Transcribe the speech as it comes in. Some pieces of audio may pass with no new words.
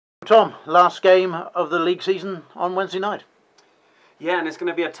Tom, last game of the league season on Wednesday night. Yeah, and it's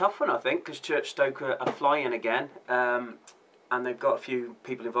going to be a tough one, I think, because Churchstoke are flying again, and they've got a few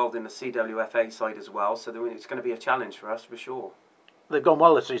people involved in the CWFA side as well, so it's going to be a challenge for us for sure. They've gone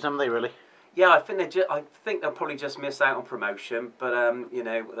well this season, haven't they? Really? Yeah, I think they'll probably just miss out on promotion, but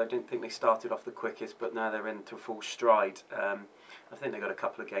I don't think they started off the quickest, but now they're into full stride. I think they've got a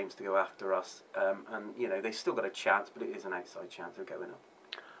couple of games to go after us, and they've still got a chance, but it is an outside chance of going up.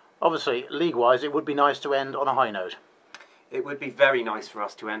 Obviously, league-wise, it would be nice to end on a high note. It would be very nice for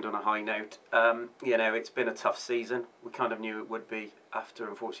us to end on a high note. It's been a tough season. We kind of knew it would be after,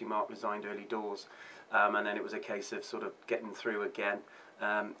 unfortunately, Mark resigned early doors. And then it was a case of sort of getting through again.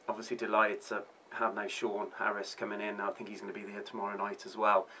 Obviously delighted to have now Sean Harris coming in. I think he's going to be here tomorrow night as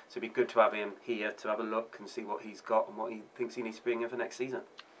well. So it'd be good to have him here to have a look and see what he's got and what he thinks he needs to bring in for next season.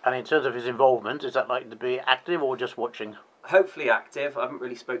 And in terms of his involvement, is that likely to be active or just watching? Hopefully active. I haven't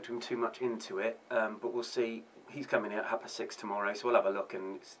really spoke to him too much into it, but we'll see. He's coming in at 6:30 tomorrow, so we'll have a look,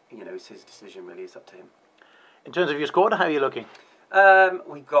 and it's his decision really. It's up to him. In terms of your squad, how are you looking?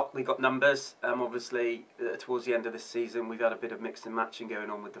 We got numbers. Obviously, towards the end of this season, we've had a bit of mixed and matching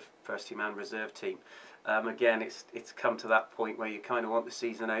going on with the first team and reserve team. Again, it's come to that point where you kind of want the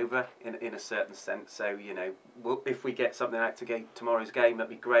season over in a certain sense. So if we get something out to tomorrow's game, that'd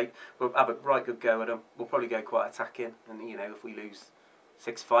be great. We'll have a right good go at them. We'll probably go quite attacking, and if we lose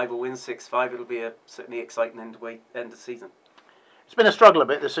 6-5 or win 6-5, it'll be a certainly exciting end of the season. It's been a struggle a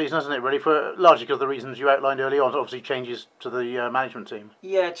bit this season, hasn't it, really, for largely because of the reasons you outlined early on, obviously changes to the management team.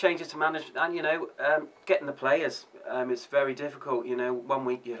 Yeah, changes to management, and, getting the players. It's very difficult, 1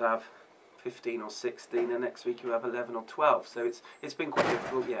 week you'll have 15 or 16, and next week you have 11 or 12, so it's been quite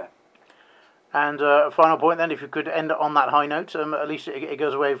difficult, yeah. And a final point then, if you could end on that high note, at least it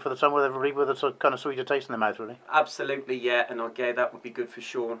goes away for the summer with everybody with a sort of kind of sweeter taste in their mouth, really. Absolutely, yeah, and again, that would be good for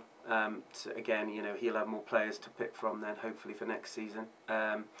Sean. Again, he'll have more players to pick from then, hopefully for next season.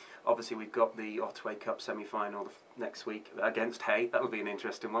 Obviously, we've got the Otway Cup semi-final next week against Hay. That will be an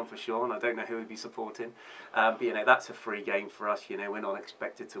interesting one for Sean. I don't know who he'd be supporting, but that's a free game for us. We're not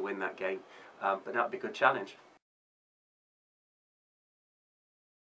expected to win that game, but that would be a good challenge.